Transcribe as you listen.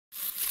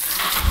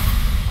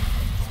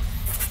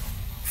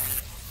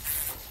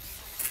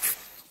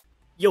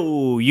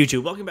Yo,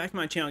 YouTube, welcome back to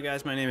my channel,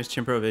 guys. My name is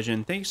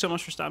TimProVision. Thank you so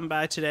much for stopping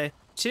by today.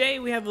 Today,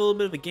 we have a little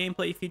bit of a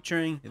gameplay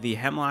featuring the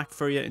Hemlock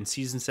for you in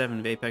Season 7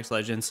 of Apex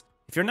Legends.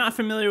 If you're not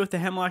familiar with the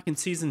Hemlock in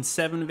Season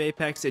 7 of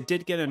Apex, it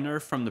did get a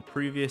nerf from the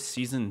previous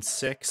Season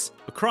 6.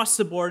 Across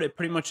the board, it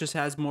pretty much just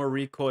has more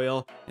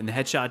recoil, and the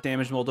headshot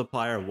damage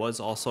multiplier was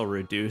also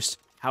reduced.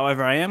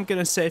 However, I am going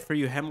to say for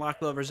you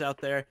Hemlock lovers out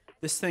there,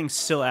 this thing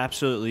still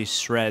absolutely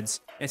shreds.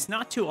 It's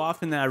not too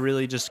often that I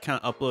really just kind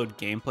of upload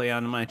gameplay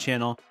onto my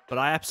channel, but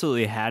I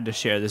absolutely had to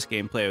share this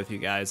gameplay with you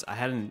guys. I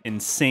had an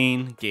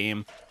insane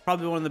game,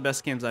 probably one of the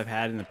best games I've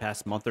had in the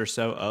past month or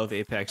so of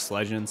Apex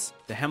Legends.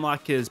 The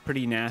Hemlock is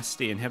pretty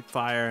nasty in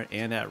hipfire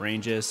and at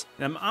ranges,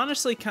 and I'm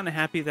honestly kind of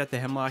happy that the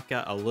Hemlock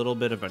got a little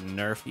bit of a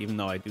nerf, even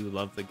though I do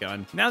love the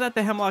gun. Now that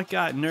the Hemlock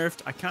got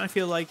nerfed, I kind of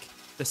feel like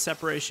the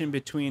separation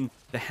between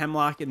the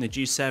Hemlock and the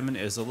G7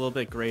 is a little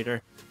bit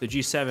greater. The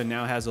G7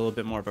 now has a little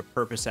bit more of a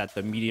purpose at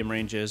the medium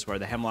ranges, where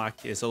the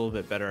Hemlock is a little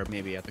bit better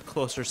maybe at the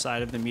closer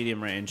side of the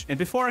medium range. And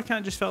before, I kind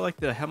of just felt like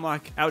the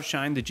Hemlock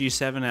outshined the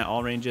G7 at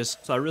all ranges,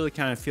 so I really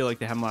kind of feel like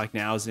the Hemlock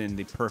now is in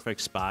the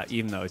perfect spot,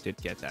 even though it did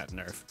get that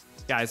nerf.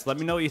 Guys, let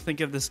me know what you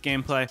think of this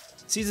gameplay.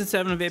 Season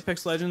 7 of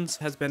Apex Legends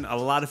has been a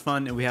lot of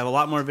fun, and we have a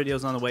lot more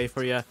videos on the way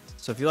for you.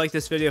 So if you like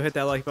this video, hit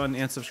that like button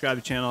and subscribe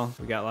to the channel.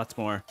 We got lots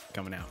more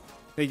coming out.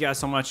 Thank you guys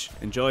so much.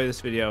 Enjoy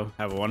this video.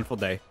 Have a wonderful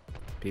day.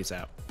 Peace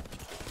out.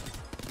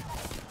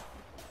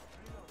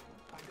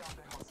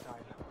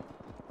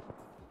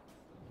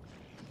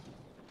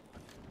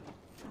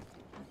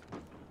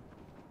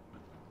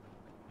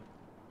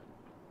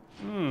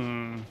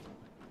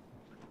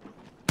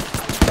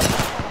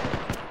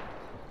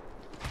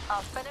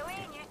 Up and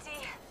away,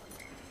 Newty.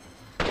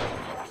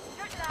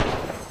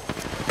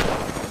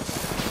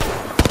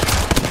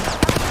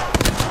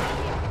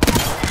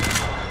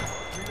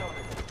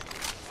 Reloading.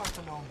 Fight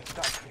alone,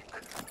 die quick.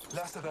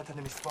 Last of that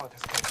enemy squad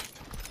has come.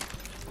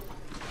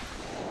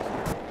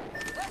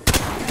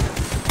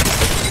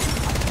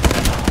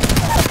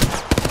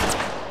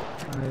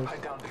 I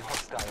downed the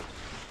hostile.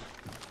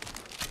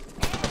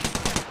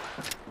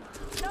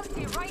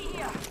 Newty, right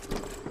here.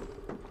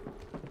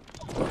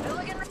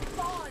 Milligan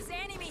responds.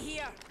 Enemy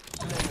here.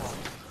 Lay on.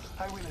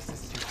 I will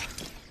assist you.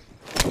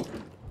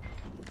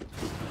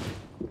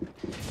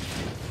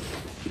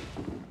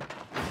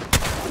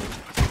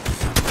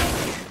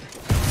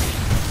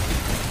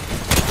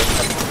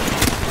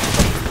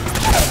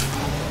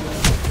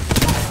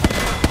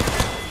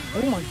 Oh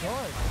my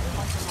god!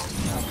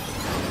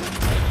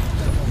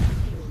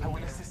 I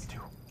will assist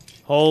you.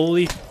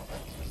 Holy.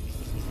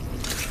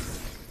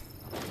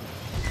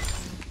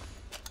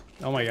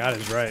 Oh my god,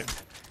 it's right.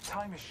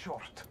 Time is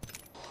short.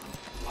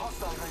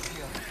 Hostile right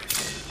here.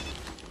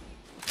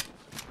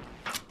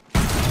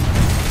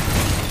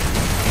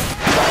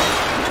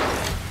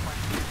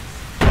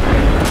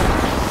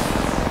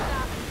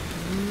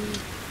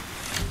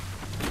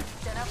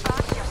 Dinner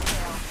back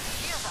yourself.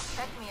 Here's a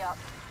pick me up.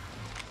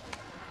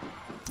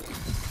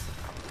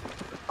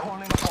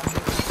 Calling upon you.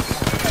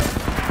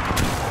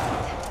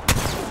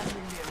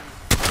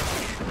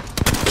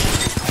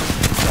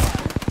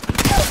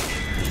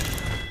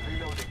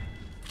 Reloading.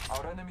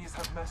 Our enemies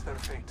have met their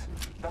fate.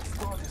 That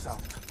squad is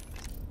out.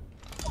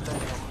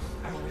 Daniel,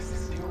 I will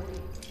assist you.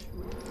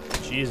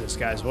 Jesus,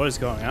 guys, what is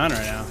going on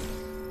right now?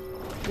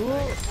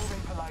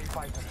 Moving polite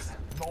fighters.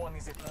 No one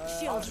is at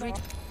Shields right.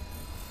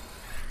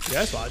 You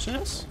guys watching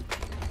this?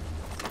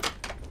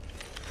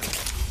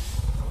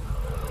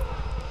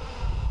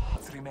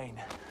 remain.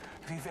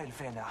 Vivel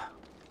Vena.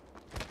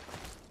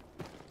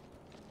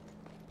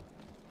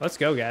 Let's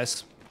go,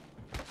 guys.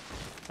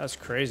 That's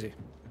crazy.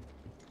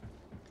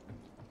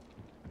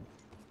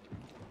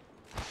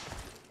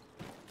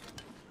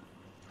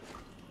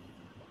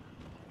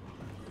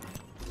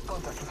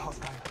 Contact with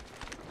hostile.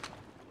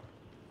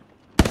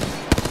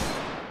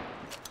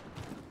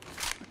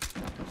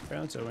 Right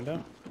outside the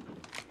window.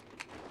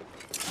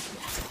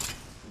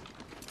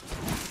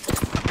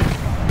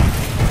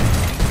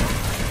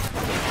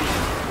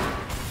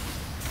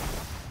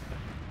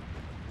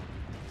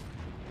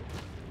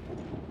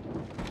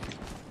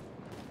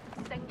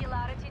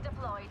 Singularity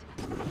deployed.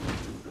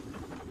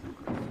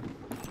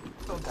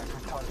 Contact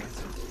with target.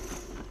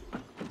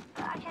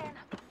 Back in.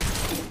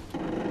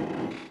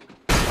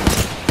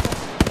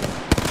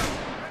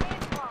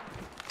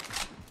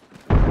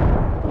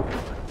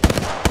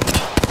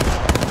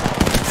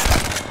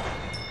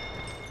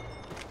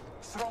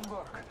 Strong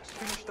work.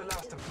 Finish the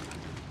last of you.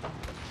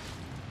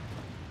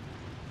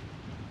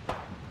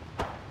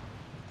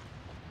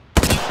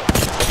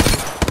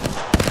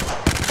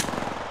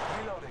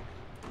 Reloading.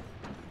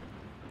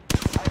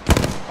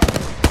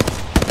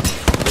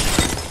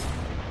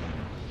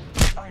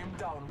 I am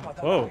down, but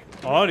Whoa,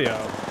 audio.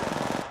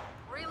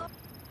 Reload.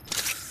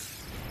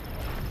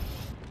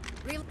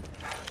 Reload.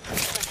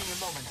 Taking a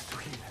moment to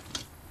heal.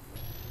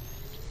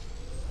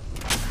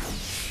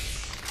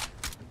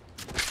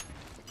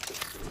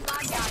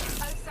 My guy,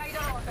 outside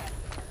our orbit.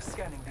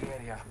 Scanning the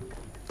area.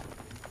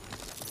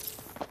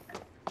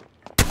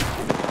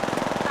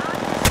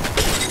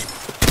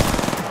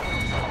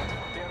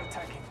 They are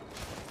attacking.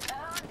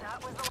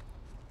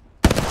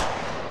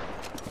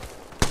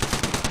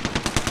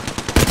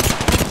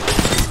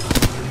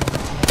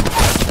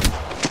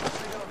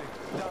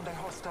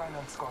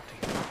 Island, Scotty.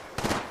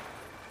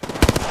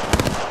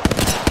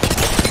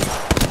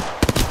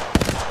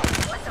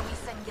 What's a wee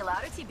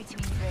singularity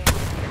between friends?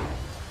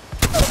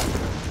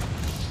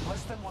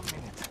 Less than 1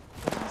 minute.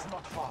 The ring's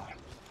not far.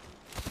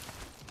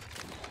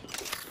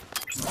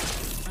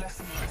 Bless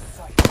me with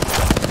sight.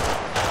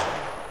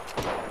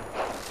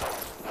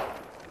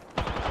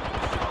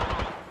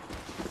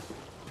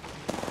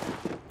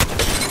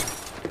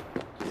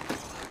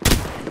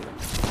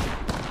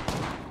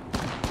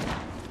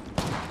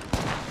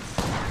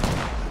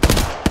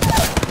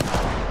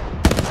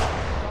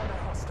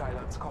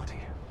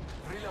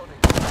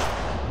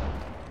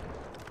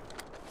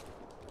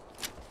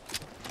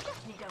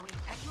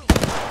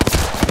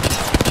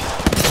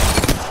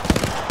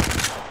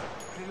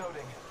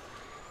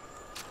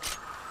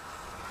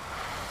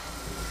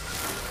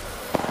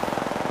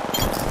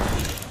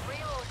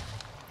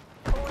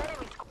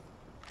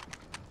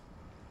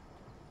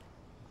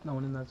 No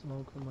one in that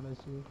smoke from what I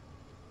see.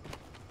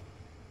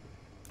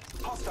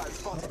 Hostile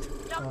spotted.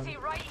 Numpty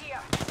right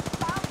here.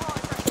 Bad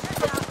boys are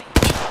shooting at me.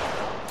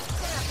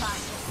 Terrify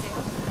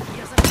yourself.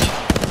 Here's a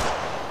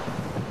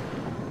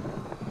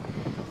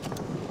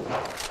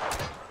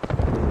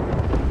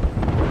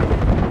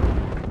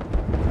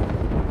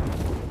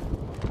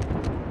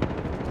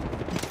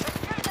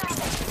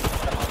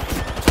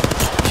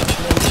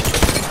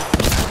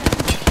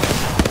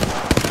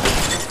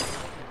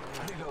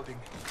Reloading.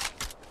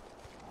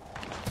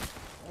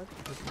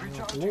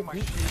 Recharging Recharging my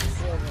shields.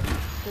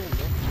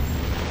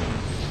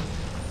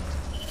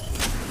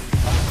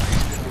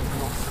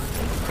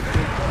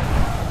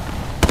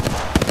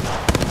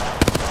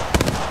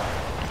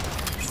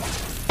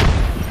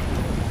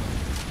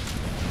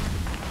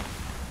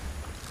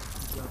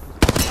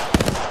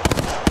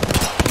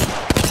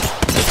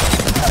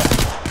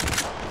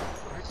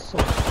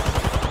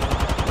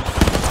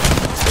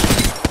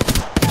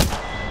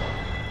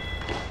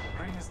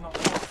 Ring is not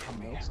far from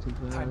me.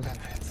 Time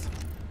benefits.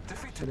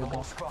 Defeated the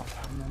whole squad.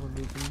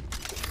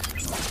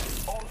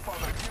 All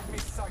Father, give me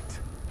sight.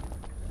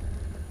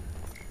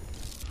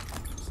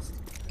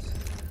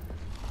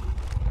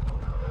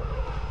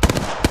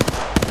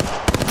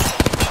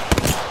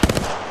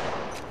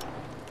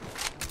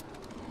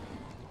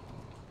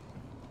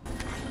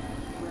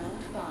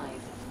 Round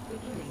 5,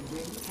 beginning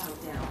ring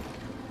countdown.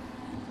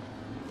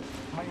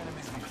 My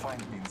enemies will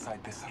find me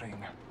inside this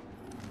ring.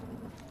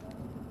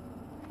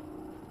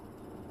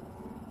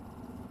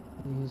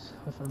 He's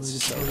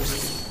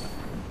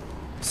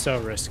So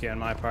risky on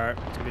my part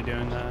to be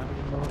doing that. I'm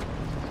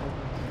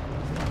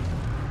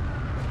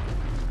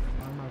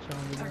not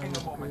trying to Taking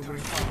do a moment to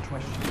this. recharge my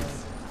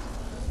shields.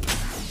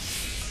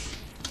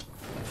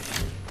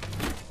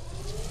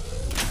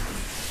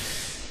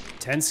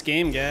 Tense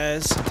game,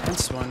 guys.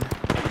 Tense one.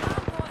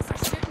 bad boys are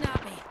shooting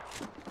at me.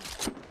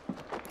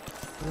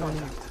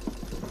 Warning.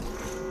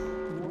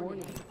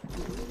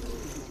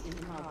 In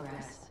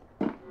progress.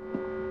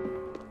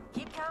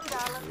 Keep calm,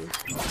 darlings.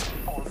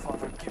 All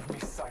Father, give me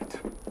sight.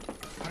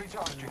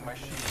 Recharging my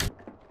shield.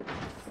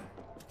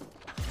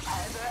 How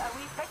about a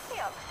wee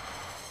pick-me-up?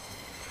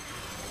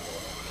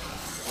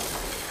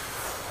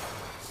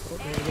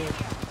 Enemy here.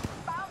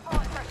 Bad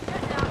boys are shooting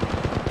at me.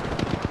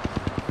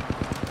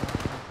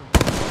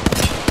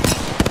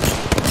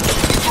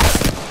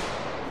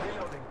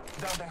 Reloading.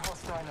 Down the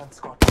hostile island,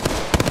 Scott.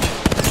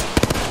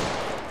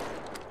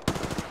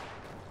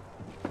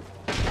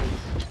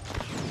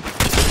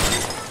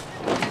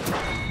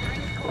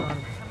 And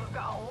we've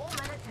got a whole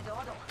minute to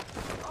dawdle.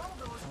 All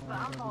those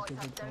bad boys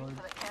are down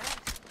for the count.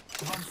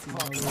 One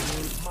squad.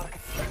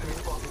 Market enemy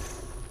spotted.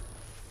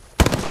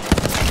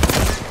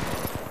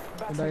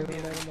 Battling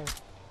near.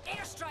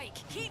 Airstrike!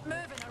 Keep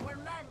moving or we're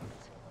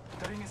minced.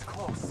 The ring is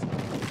close.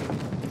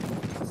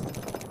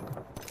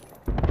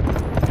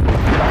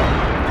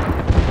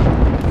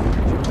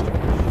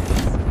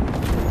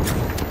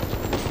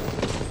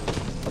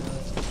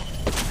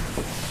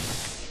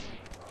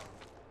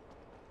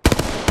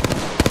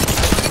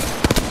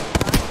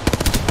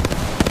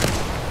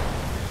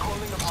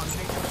 Calling upon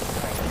nature's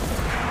strength.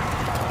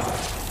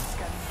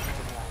 Scanning through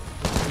the black.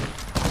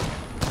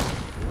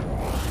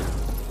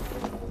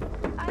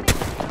 I need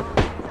to know.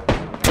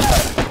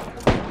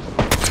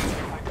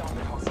 I downed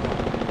the hostile.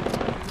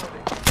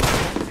 Reloading.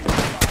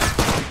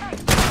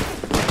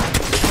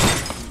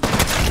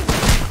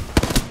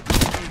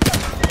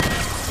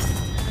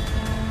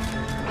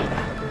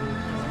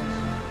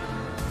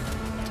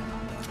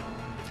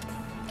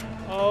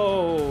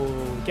 Oh,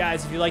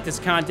 guys, if you like this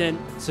content,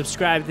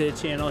 subscribe to the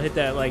channel, hit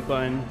that like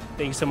button.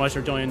 Thanks so much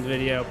for joining the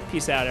video.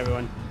 Peace out,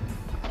 everyone.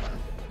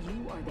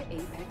 You are the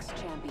Apex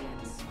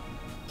champions.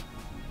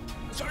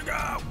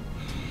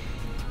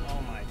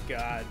 Oh my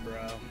god,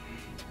 bro.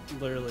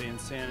 Literally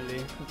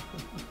insanity.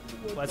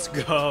 Let's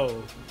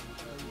go.